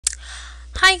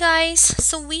Hi guys,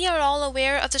 so we are all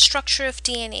aware of the structure of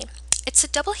DNA. It's a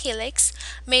double helix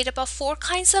made up of four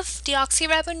kinds of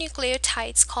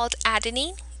deoxyribonucleotides called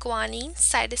adenine, guanine,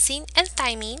 cytosine, and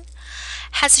thymine,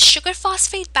 has a sugar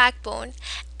phosphate backbone,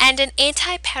 and an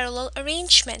anti-parallel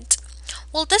arrangement.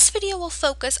 Well, this video will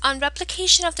focus on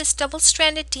replication of this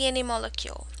double-stranded DNA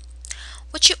molecule.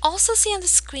 What you also see on the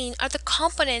screen are the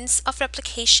components of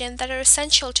replication that are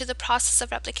essential to the process of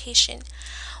replication.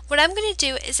 What I'm going to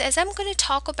do is, as I'm going to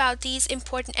talk about these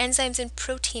important enzymes and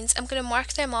proteins, I'm going to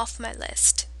mark them off my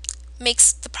list.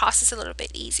 Makes the process a little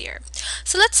bit easier.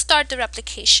 So let's start the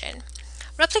replication.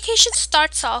 Replication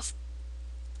starts off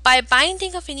by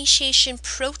binding of initiation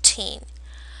protein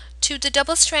to the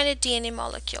double-stranded DNA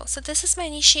molecule. So this is my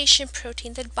initiation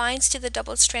protein that binds to the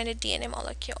double-stranded DNA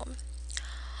molecule.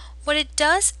 What it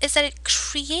does is that it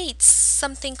creates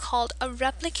something called a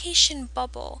replication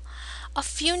bubble, a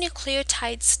few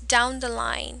nucleotides down the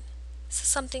line. So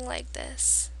something like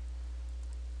this.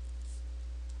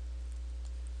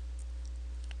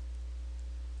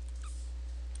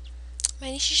 My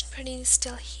initiation protein is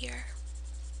still here.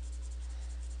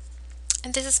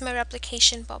 And this is my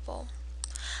replication bubble.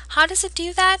 How does it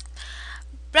do that?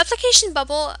 Replication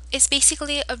bubble is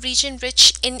basically a region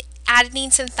rich in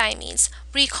adenines and thymines.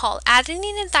 Recall,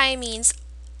 adenine and thymines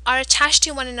are attached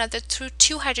to one another through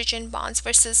 2 hydrogen bonds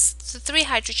versus the 3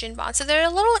 hydrogen bonds. So they're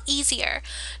a little easier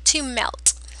to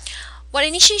melt. What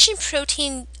initiation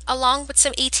protein along with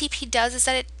some ATP does is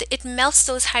that it melts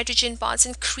those hydrogen bonds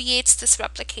and creates this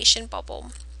replication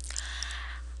bubble.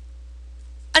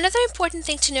 Another important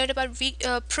thing to note about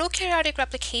prokaryotic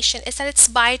replication is that it's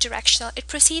bidirectional. It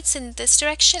proceeds in this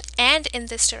direction and in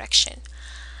this direction.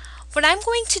 What I'm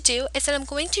going to do is that I'm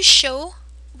going to show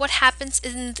what happens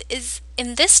in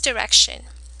this direction.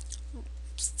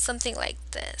 Something like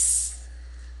this.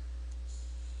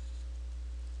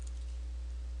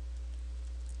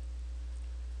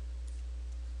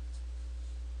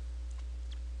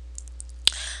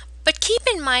 But keep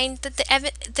in mind that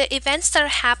the events that are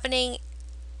happening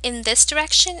in this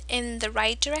direction, in the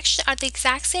right direction, are the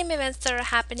exact same events that are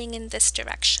happening in this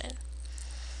direction.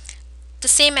 The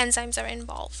same enzymes are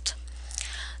involved.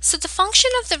 So the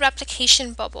function of the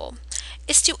replication bubble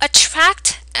is to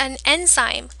attract an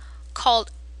enzyme called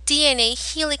DNA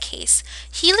helicase.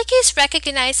 Helicase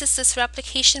recognizes this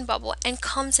replication bubble and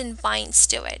comes and binds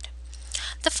to it.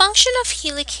 The function of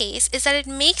helicase is that it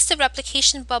makes the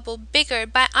replication bubble bigger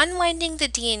by unwinding the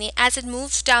DNA as it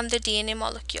moves down the DNA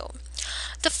molecule.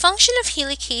 The function of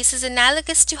helicase is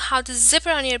analogous to how the zipper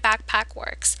on your backpack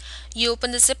works. You open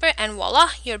the zipper and voila,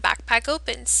 your backpack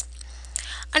opens.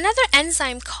 Another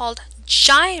enzyme called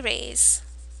gyrase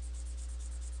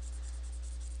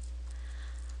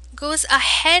goes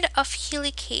ahead of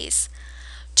helicase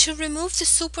to remove the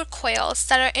supercoils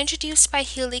that are introduced by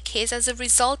helicase as a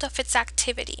result of its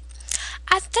activity.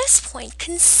 At this point,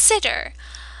 consider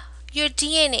your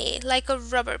DNA like a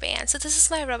rubber band. So this is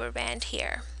my rubber band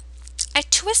here. I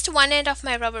twist one end of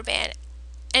my rubber band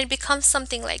and it becomes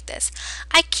something like this.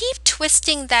 I keep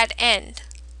twisting that end.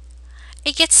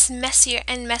 It gets messier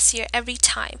and messier every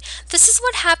time. This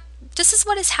is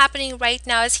what is happening right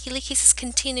now as helicase is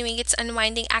continuing its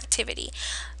unwinding activity.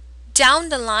 Down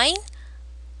the line,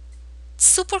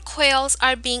 supercoils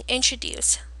are being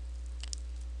introduced.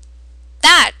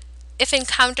 That, if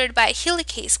encountered by a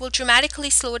helicase, will dramatically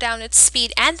slow down its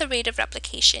speed and the rate of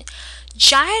replication.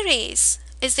 Gyrase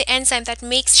is the enzyme that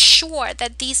makes sure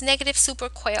that these negative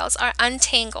supercoils are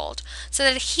untangled so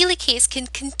that a helicase can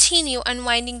continue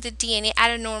unwinding the DNA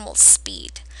at a normal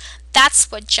speed.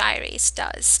 That's what gyrase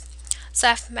does. So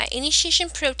I have my initiation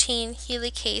protein,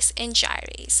 helicase, and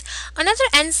gyrase. Another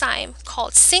enzyme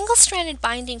called single-stranded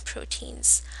binding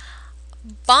proteins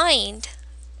bind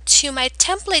to my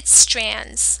template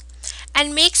strands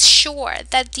and makes sure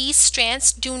that these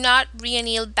strands do not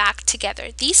reanneal back together.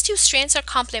 These two strands are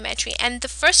complementary, and the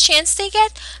first chance they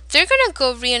get, they're going to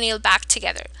go reanneal back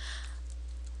together.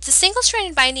 The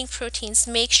single-stranded binding proteins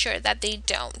make sure that they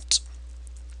don't.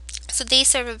 So they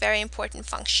serve a very important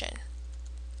function.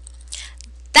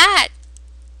 That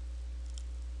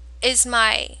is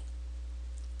my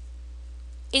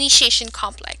initiation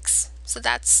complex. So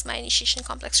that's my initiation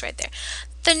complex right there.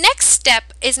 The next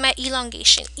step is my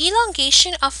elongation.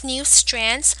 Elongation of new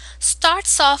strands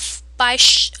starts off by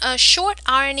short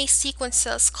RNA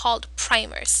sequences called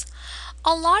primers.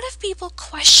 A lot of people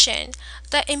question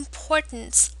the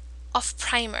importance of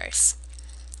primers.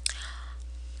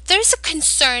 There is a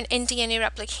concern in DNA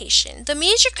replication. The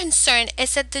major concern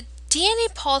is that the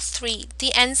DNA Pol III,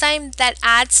 the enzyme that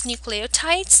adds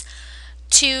nucleotides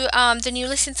to the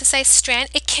newly synthesized strand,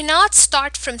 it cannot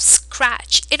start from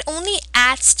scratch. It only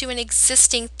adds next to an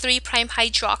existing 3'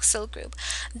 hydroxyl group.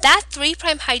 That 3'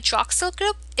 hydroxyl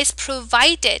group is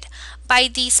provided by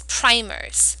these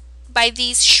primers, by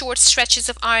these short stretches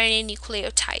of RNA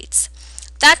nucleotides.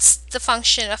 That's the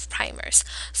function of primers.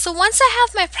 So once I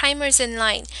have my primers in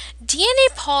line, DNA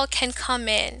pol can come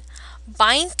in,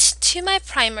 bind to my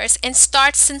primers, and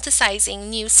start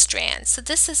synthesizing new strands. So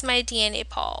this is my DNA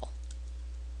pol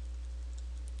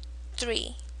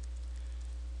 3.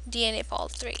 DNA pol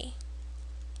 3.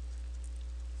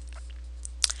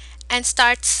 And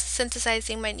start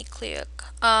synthesizing my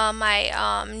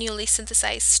newly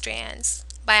synthesized strands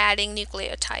by adding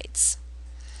nucleotides.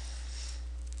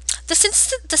 The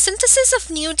synthesis of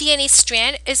new DNA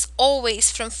strand is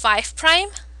always from 5'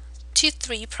 to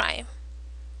 3'.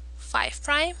 5'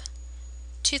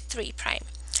 to 3'.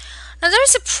 Now there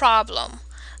is a problem.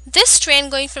 This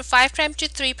strand going from 5' to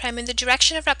 3' in the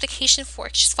direction of replication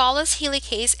fork just follows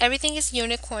helicase, everything is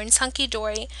unicorns,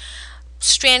 hunky-dory,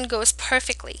 strand goes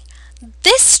perfectly.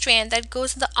 This strand that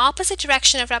goes in the opposite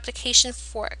direction of replication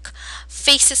fork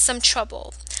faces some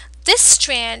trouble. This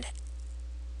strand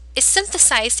is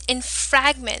synthesized in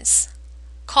fragments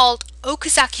called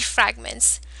Okazaki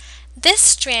fragments. This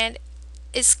strand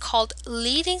is called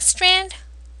leading strand,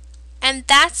 and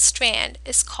that strand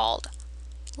is called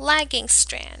lagging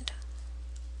strand.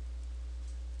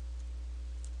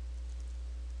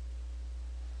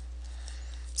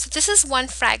 So this is one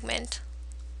fragment.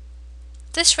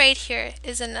 This right here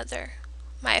is another.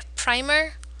 My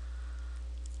primer,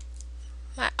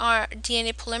 my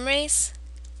DNA polymerase,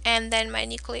 and then my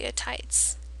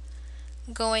nucleotides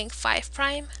going 5'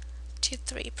 to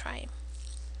 3'.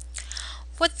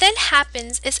 What then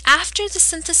happens is after the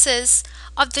synthesis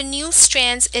of the new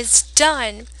strands is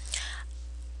done,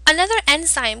 another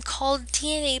enzyme called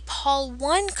DNA pol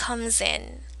 1 comes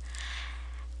in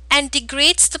and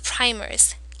degrades the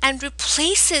primers and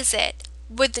replaces it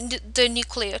with the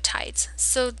nucleotides.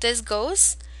 So this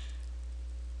goes,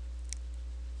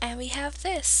 and we have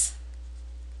this.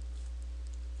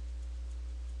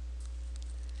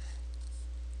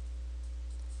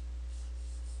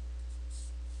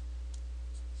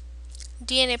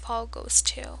 DNA pol goes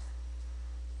too.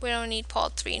 We don't need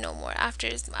pol 3 no more after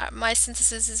my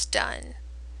synthesis is done.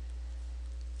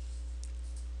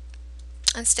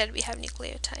 Instead we have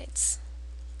nucleotides.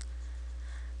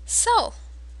 So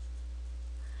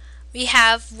we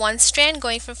have one strand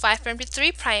going from 5' to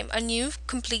 3', a new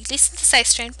completely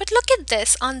synthesized strand. But look at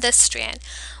this on this strand.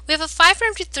 We have a 5'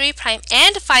 to 3'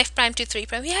 and a 5' to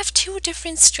 3'. We have two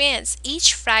different strands.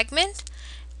 Each fragment,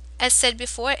 as said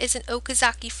before, is an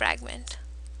Okazaki fragment.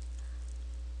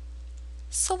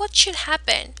 So what should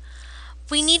happen?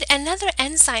 We need another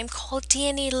enzyme called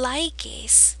DNA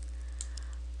ligase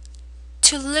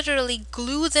to literally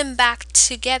glue them back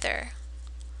together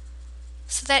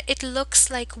so that it looks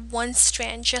like one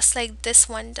strand, just like this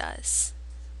one does.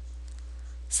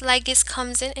 So ligase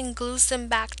comes in and glues them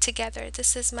back together.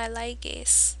 This is my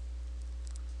ligase,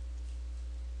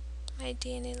 my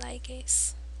DNA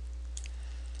ligase.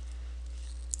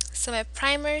 So my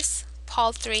primers,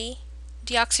 pol 3,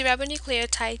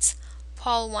 deoxyribonucleotides,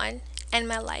 pol 1, and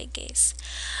my ligase.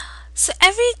 So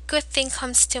every good thing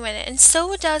comes to an end, and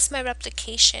so does my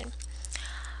replication.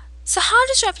 So how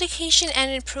does replication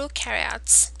end in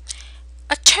prokaryotes?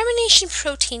 A termination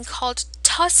protein called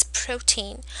TUS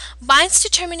protein binds to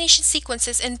termination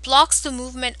sequences and blocks the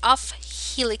movement of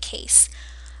helicase,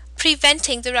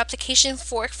 preventing the replication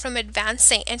fork from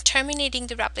advancing and terminating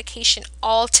the replication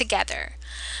altogether.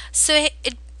 So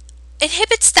it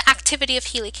inhibits the activity of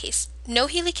helicase. No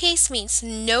helicase means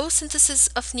no synthesis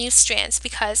of new strands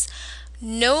because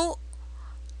no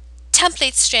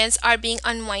template strands are being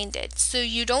unwinded. So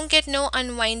you don't get no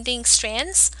unwinding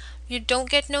strands, you don't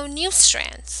get no new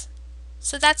strands.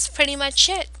 So that's pretty much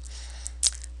it.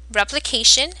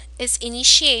 Replication is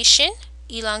initiation,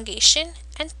 elongation,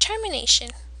 and termination.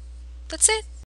 That's it.